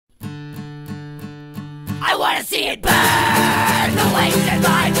I wanna see it burn. The wasted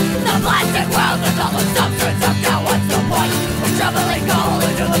mind, the plastic world with all the substance of now. What's the point of shoveling coal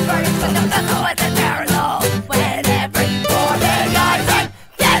into the furnace with the vessel with the aerosol? When every morning I run,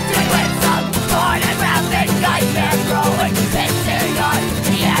 dancing with some born and rounded nightmare growing, pissing on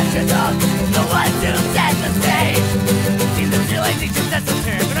the ashes of the ones who set the stage. See, the realization that's so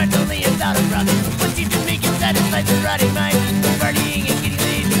terrible, but I'm only about a brother. What you can make it satisfies the rotting mind. Partying and getting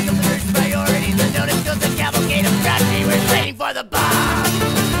laid become the first priorities. The notice goes a cavalcade of tragedy. We're waiting for the bomb.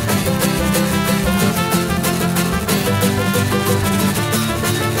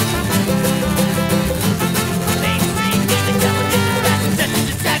 Mainstream music television, such a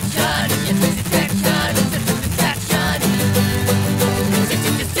distraction. It's a distraction. It's just a distraction. It's just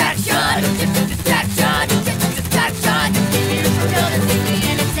a distraction. It's just a distraction. It's just a distraction. Just keep you from noticing the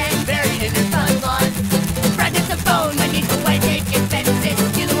innocent buried in their timeline. Fragments of bone beneath the white picket fences.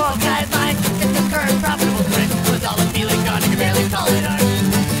 To the wall guidelines. Just the current profitable trend was all appealing. God, you can barely call it art.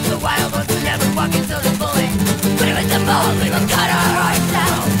 The wild ones were never walking so the bullet. But it was the bold, we will cut our hearts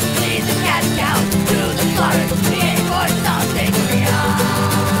out. Lead the cash cow to the slaughter. We ain't for something real.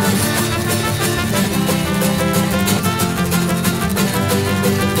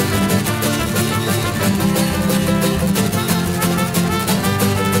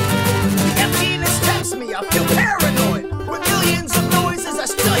 Emptiness tempts me, I feel paranoid. With millions of noises, I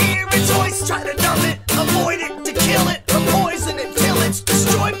still hear its voice. Try to numb it, avoid it, to kill it, or poison it till it's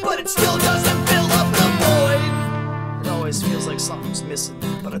destroyed, but it still doesn't fill up the void. It always feels like something's missing,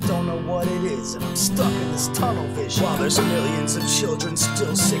 but I don't know what it is, and I'm stuck in this tunnel vision. While there's millions of children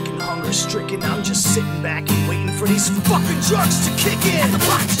still sick and hunger-stricken, I'm just sitting back and waiting for these fucking drugs to kick in. And the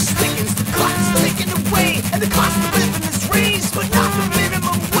clock just thickens, the clock is ticking away, and the cost of living is raised, but not the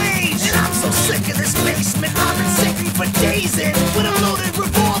minimum wage. And I'm so sick of this basement, I've been sinking for days in, with a loaded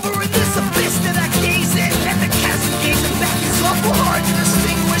revolver in this abyss that I gaze in. And the cascade in the back is awful hard to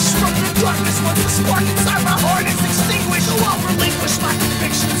distinguish from the darkness once the spark inside my heart is extinguished. So I'll relinquish my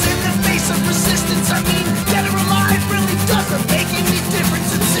convictions in the face of resistance. I mean, dead or alive really doesn't make any difference,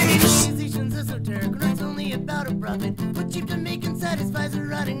 it seems. Musicians esoteric, when it's only about a profit. What cheap to make and satisfies a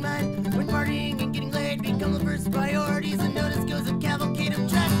rotting mind. When partying and getting laid become the first priorities, and notice goes a cavalcade of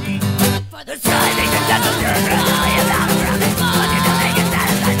tragedy. The realization that's so terrible.